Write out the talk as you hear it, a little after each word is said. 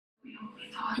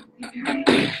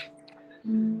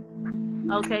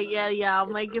Okay, yeah, y'all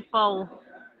make it 4.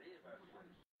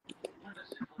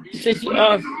 Since you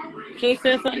can you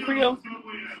say something, Creole?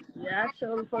 Yeah, I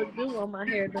sure the fuck do want my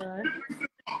hair done.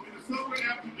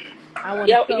 I want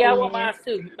to Yeah, sew I want in. mine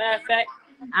too. Matter of fact,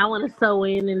 I want to sew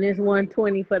in, and it's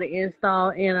 120 for the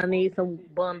install, and I need some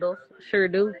bundles. Sure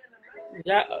do.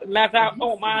 yeah, matter of fact, I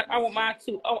want mine. I want mine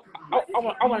too. I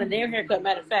want a damn haircut.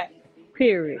 Matter of fact.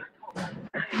 Period.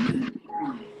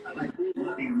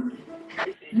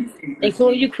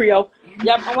 Including you, Creole.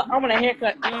 Yeah, I want a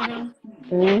haircut. Mhm.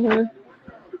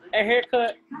 A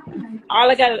haircut. All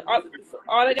I got is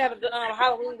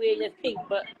Halloween wig is pink,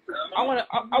 but I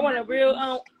want a real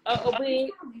a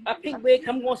wig, a pink wig.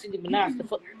 I'm going to see the Minaj.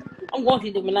 I'm going to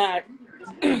see the Minaj.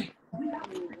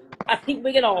 A pink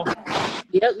wig and all.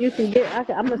 Yep, you can get.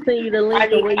 I'm gonna send you the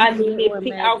link of where you I can need get me a one,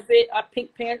 pink Magic. outfit, a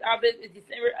pink pants outfit. It's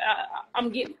December.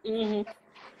 I'm getting.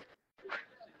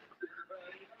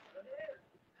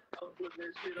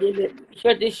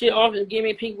 Shut this shit off and give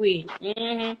me a pink wig. Give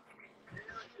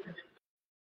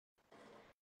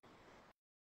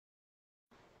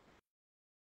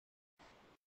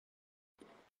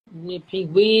me a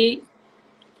pink wig.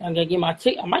 I'm gonna get my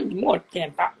ticket. I might need more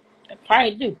than that. I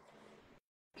probably do.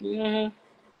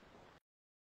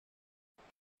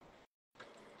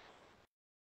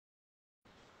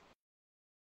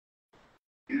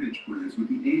 Manage plans with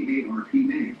the AARP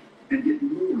name and get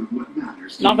more of what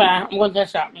matters. Not bad. I'm going to that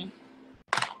shopping.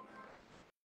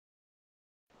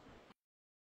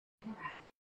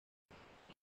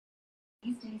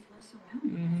 These days we're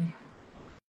surrounded.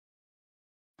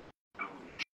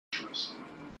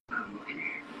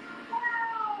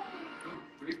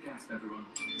 Great cast, everyone.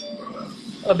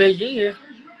 Oh, Beijing here.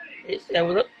 It's that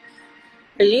was up.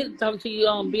 Beijing talking to you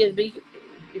on BSB.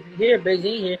 If you hear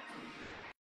Beijing here,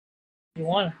 you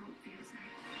wanna.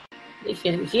 She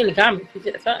in the comments. She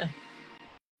said something.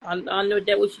 I don't know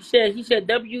what she said. She said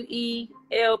WELP.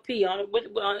 I don't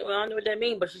know what that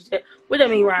means, but she said, what that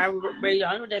mean, Ryan? I don't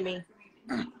know what that means.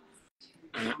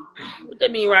 What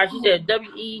that mean, Ryan? She said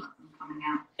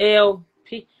WELP.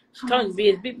 She talking to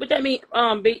BSB. What that mean?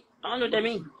 I don't know what that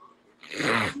means.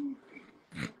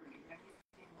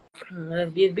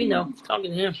 Let BSB know. She's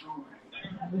talking to him.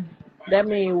 That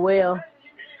means well.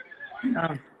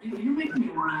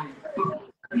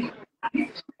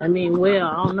 I mean, well,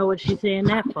 I don't know what she's saying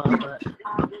that for, but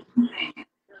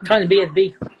Talking to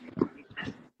BSB.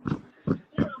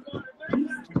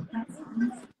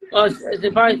 Oh, it's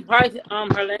probably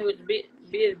her language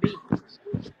BSB.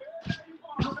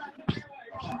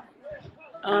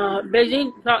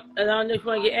 Beijing talk. I don't know if you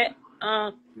want to get at.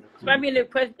 It's might be in the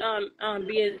request.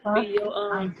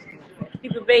 BSB.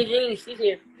 People Beijing. She's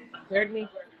here. You heard me?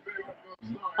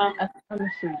 I'm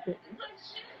gonna shoot it.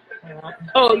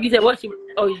 Oh, you said what?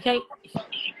 You can't.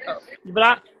 You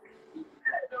blocked?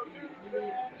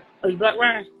 Oh, you blocked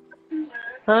Ryan?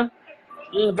 Huh?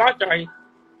 You ain't blocked, are you?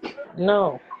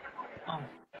 No. Oh.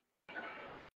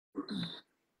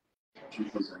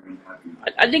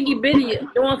 I think you're busy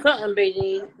doing something,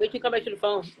 Beijing. Wait till you come back to the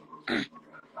phone.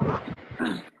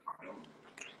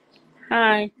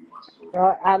 Hi.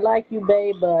 I like you,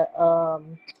 babe, but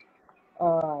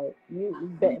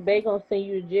Bae gonna send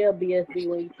you to jail, BSB,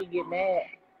 when she get mad.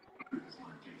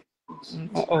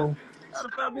 Oh.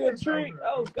 That'll be a treat.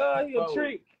 Oh God, he a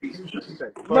treat.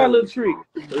 My little treat.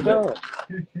 God.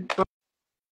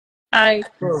 Hi.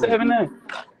 7-9.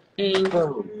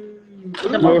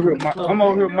 I'm over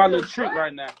here with my little trick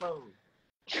right now.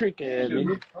 Trick ass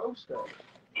nigga.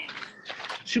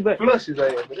 Shoot back. Flush his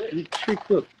ass.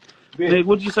 Trick up. Hey,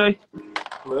 what'd you say?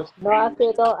 No,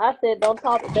 I said don't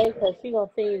talk to Bae because she gonna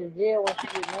send you to jail when she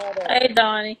get mad at Hey,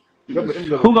 Donnie.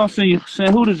 Who gonna send you?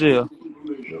 Send who to jail?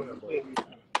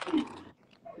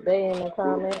 Bae in the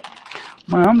comment.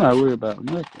 Man, I'm not worried about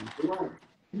nothing.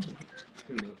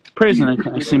 President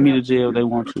can send me to jail if they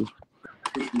want to.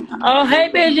 Oh,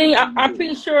 hey, Beijing. I'm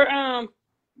pretty sure. Turn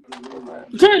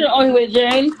it on with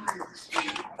Jane.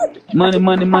 Money.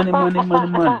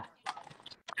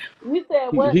 You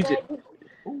said what? He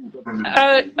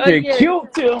Yeah.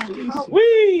 killed him.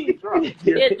 Sweet.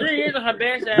 Yeah, 3 years on her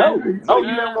backside. No. Oh, you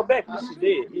let him go back. She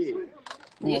dead.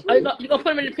 Yeah. You gonna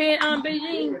put him in the pen,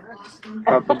 Beijing?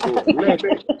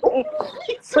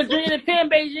 Put you in the pen,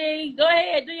 Beijing. Go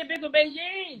ahead, do your big one,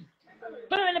 Beijing.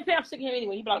 Put him in the pen. I'm sick of him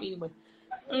anyway. He blocked me anyway.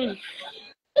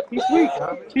 He's sweet.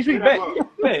 He's sweet.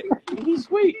 Back. He's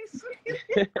sweet.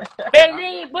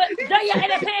 Beijing, but do you in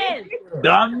the pen?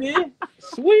 Dummy.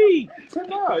 Sweet.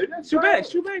 Shoot back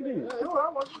then.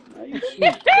 You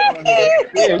sweet.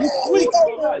 Yeah, you sweet.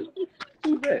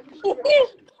 Shoot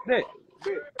back.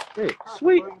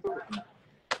 Sweet.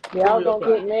 Y'all gonna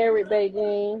get married,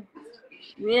 Beijing?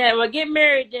 Yeah, well, get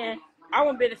married then. I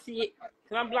won't be able to see it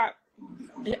because I'm blocked.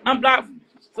 I'm blocked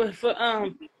for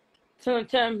telling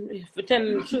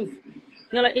the truth.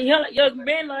 Your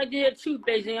man like to hear the truth,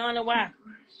 Beijing. I don't know why.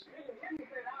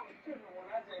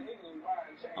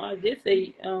 I did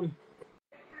say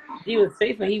he was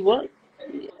faithful. He was.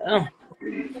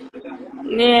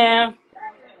 Yeah.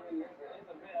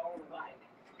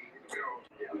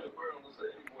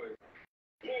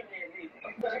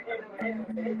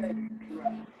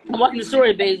 I'm watching the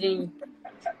story, Beijing.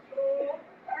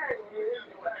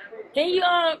 Can you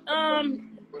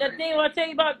that thing I tell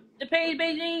you about the page,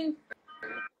 Beijing?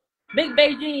 Big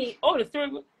Beijing. Oh, the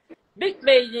story. Big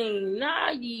Beijing.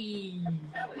 Nah.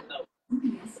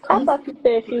 I thought you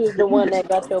said she was the one that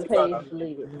got your page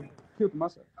deleted. I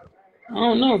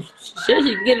don't know. She said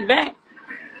she can get it back.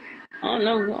 I don't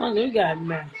know. Who got it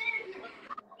back.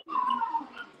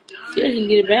 She said she can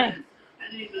get it back.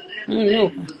 I don't know.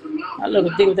 I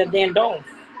look at with that damn dog.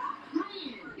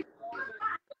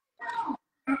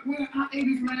 I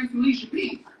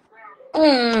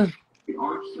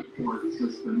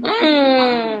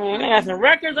got some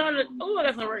records on it. Oh, I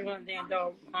got some records on the damn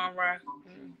dog. All right.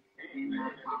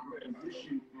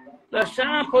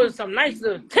 LaShawn posted some nice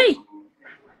little teeth.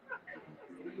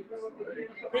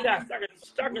 He got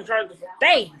stuck in charge of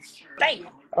things. Damn.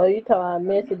 Oh, you talking about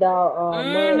Messy Dog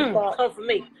mud sock? Come for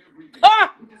me.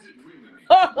 Ha!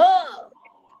 Ha! Ha!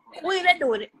 Queen, that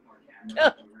doing it.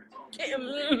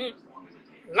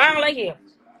 Lying like hell.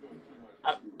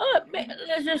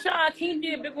 LaShawn, can you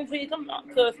do a big one for you? Come on,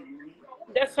 because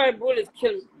that's how bullets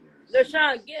kill him.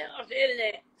 LaShawn, get off the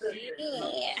internet.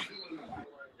 Yeah.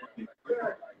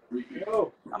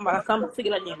 I'm about to come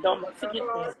figure out that dog.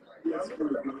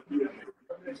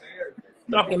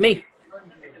 Talking me.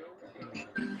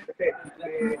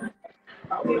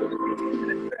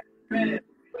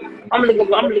 I'm gonna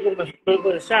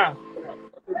go to Sean.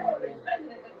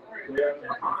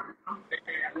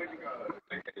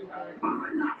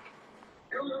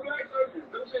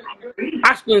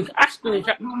 I still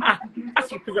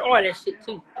put all that shit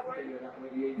too.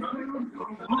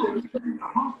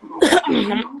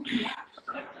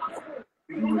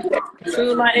 As soon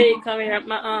as my egg come here,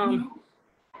 my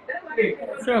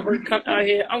come out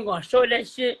here, I'm gonna show that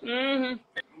shit.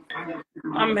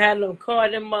 I'm having them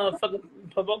call them motherfucker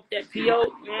provoke that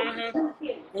PO,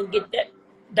 and get that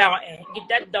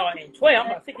dog in 12. I'm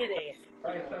gonna fix his ass.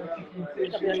 I'm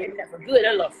gonna make that for good,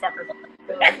 that little fucker.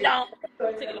 That dog.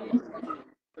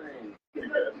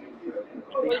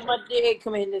 Where's my dad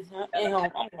come in this home?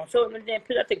 I'm gonna show him the damn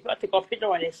picture. I take off picture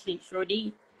of that shit,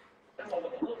 shorty.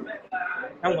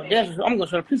 I'm gonna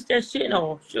show the piece of that shit and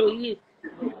I'll show you.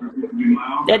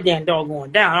 That damn dog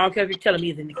going down. I don't care if you tell him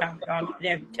he's in the comments. I don't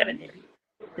care if you telling him.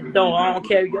 The dog, I don't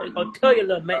care if you're gonna tell your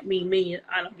little me.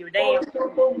 I don't give a damn.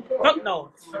 Fuck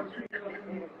no.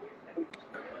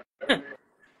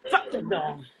 Fuck the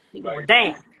dog. He going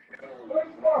down.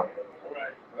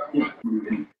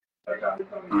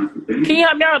 Can you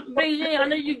help me out, Beijing? I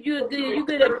know you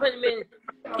good at putting him in.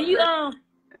 Can you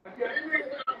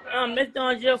let's go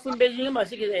on jail from Beijing? I'm about to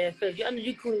sick his ass because I know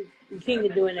you king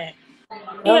of doing that.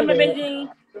 Can you help me, Beijing?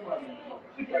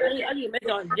 I need to make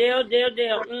on jail.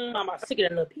 I'm about sick of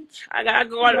that little bitch. I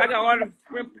got all the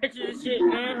pictures and shit.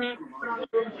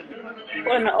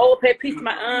 What an old pet piece of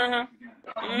my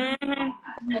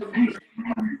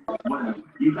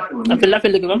I feel look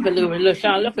at little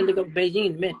Sean. I feel look at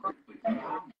Beijing, man.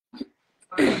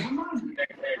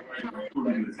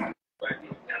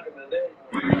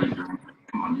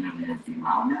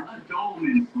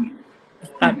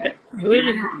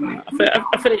 Really? I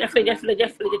feel like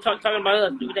talking about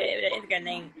us with that Instagram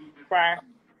name prior.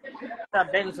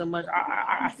 Stop begging so much.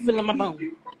 I feel in my bone.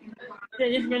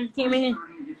 This really came in.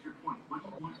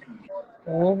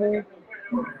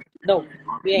 No,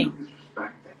 we ain't.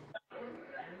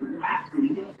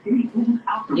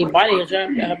 Your body is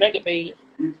her back page.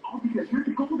 Do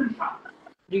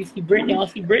you see Brittany? I don't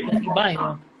see Brittany. She buying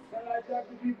her.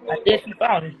 I guess she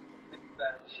found it.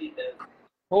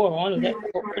 Hold on,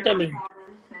 what that mean?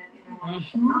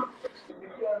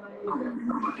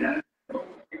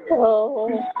 Oh,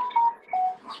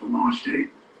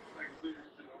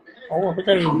 what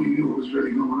that mean?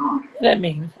 What that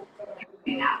mean?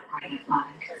 you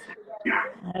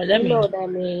know what that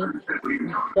means.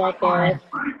 Jackass.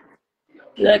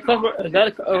 That cover, I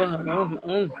don't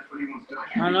know.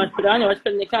 I put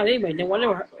in the account anyway. Then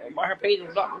whenever her page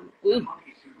was blocked, you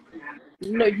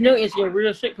know, it's your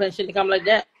real shit playing shit to come like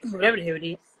that. Whatever the hell it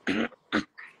is.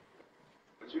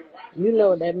 You know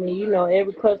what that means. You know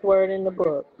every cuss word in the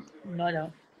book. No, I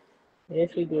don't. Yes,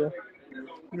 you do.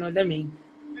 You know what that means?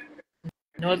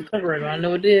 No other cover. I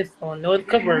know what it is. Oh, no other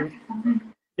cover.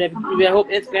 I hope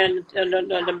Instagram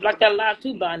the block that live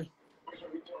too, Bonnie.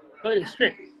 Go to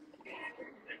strict.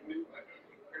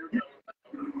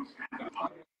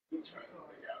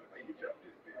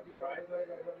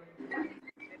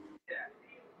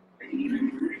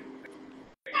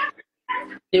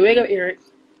 Hey, wake up, Eric.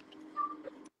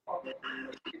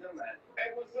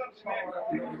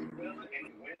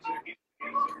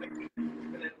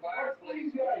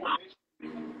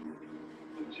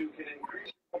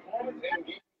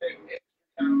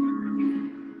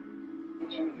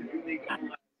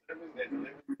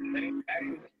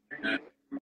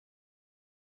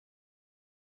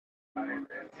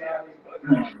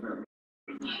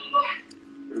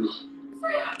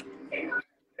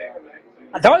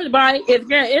 I told you, Bonnie.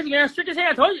 Instagram strict as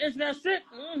hell. I told you, Instagram strict.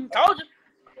 Told you.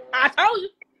 I told you.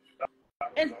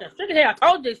 Instagram strict as hell. I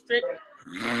told you, strict.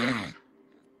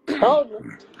 Told you.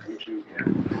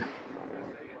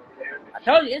 I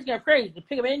told you, Instagram crazy to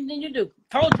pick up anything you do.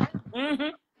 Told you.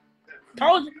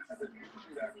 Told you.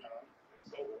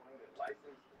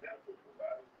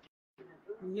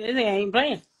 This thing ain't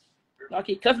playing. Y'all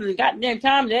keep cussing the goddamn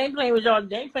time. They ain't playing with y'all.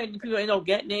 They ain't playing with people. Ain't no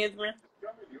goddamn Instagram.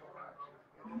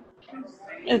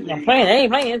 Instagram playing. They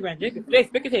ain't playing Instagram. They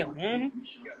speak as hell. The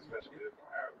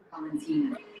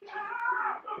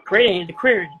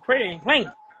creator ain't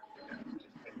playing.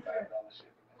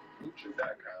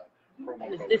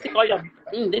 They sick all y'all.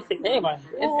 They sick everybody.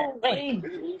 Instagram playing.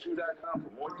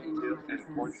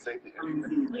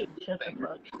 Shut the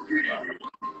fuck.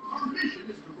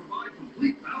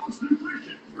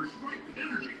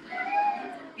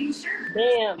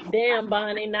 Damn,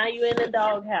 Bonnie. Now you in the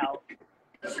doghouse.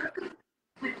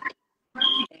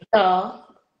 Oh,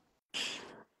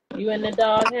 You in the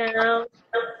doghouse?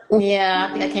 yeah,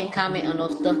 I think I can't comment on no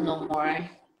stuff no more.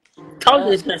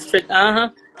 Told you Instagram strict.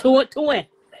 To win.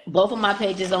 Both of my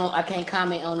pages on, I can't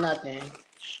comment on nothing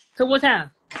To what time?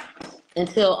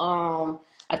 until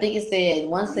I think it said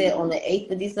one said on the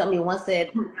 8th of December, one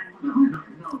said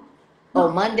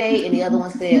on Monday, and the other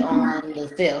one said on the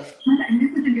 5th.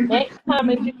 Next time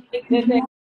if you get that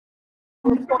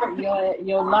report,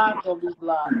 your live will be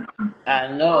blocked. I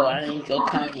know, I ain't gonna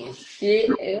comment shit.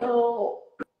 Ew.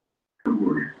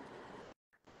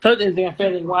 Told you Instagram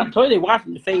fans watch. Told you they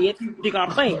watching the feds. You think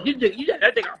I'm playing? You think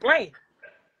I'm playing?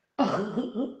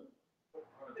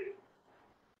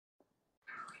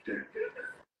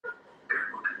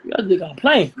 Y'all think I'm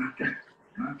playing?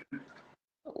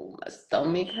 Oh, my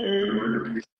stomach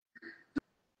hurts.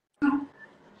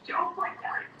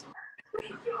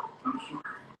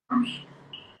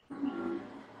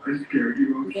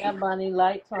 Yeah, Bonnie,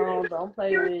 lights on. Don't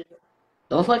play with it.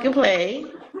 Don't fucking play.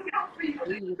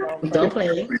 Please don't play. Don't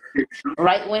play.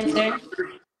 Right, Winter?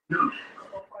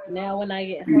 Now when I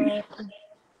get home,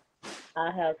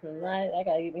 I have some light. I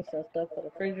gotta get me some stuff for the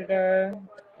refrigerator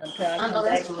until I I know come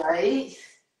back. that's right.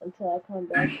 Until I come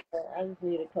back, I just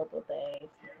need a couple of things.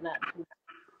 Not too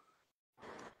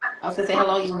I was gonna say how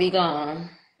long you be gone.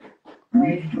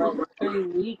 much, like 3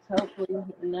 weeks, hopefully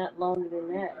not longer than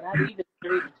that. Not even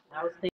 3. I was thinking.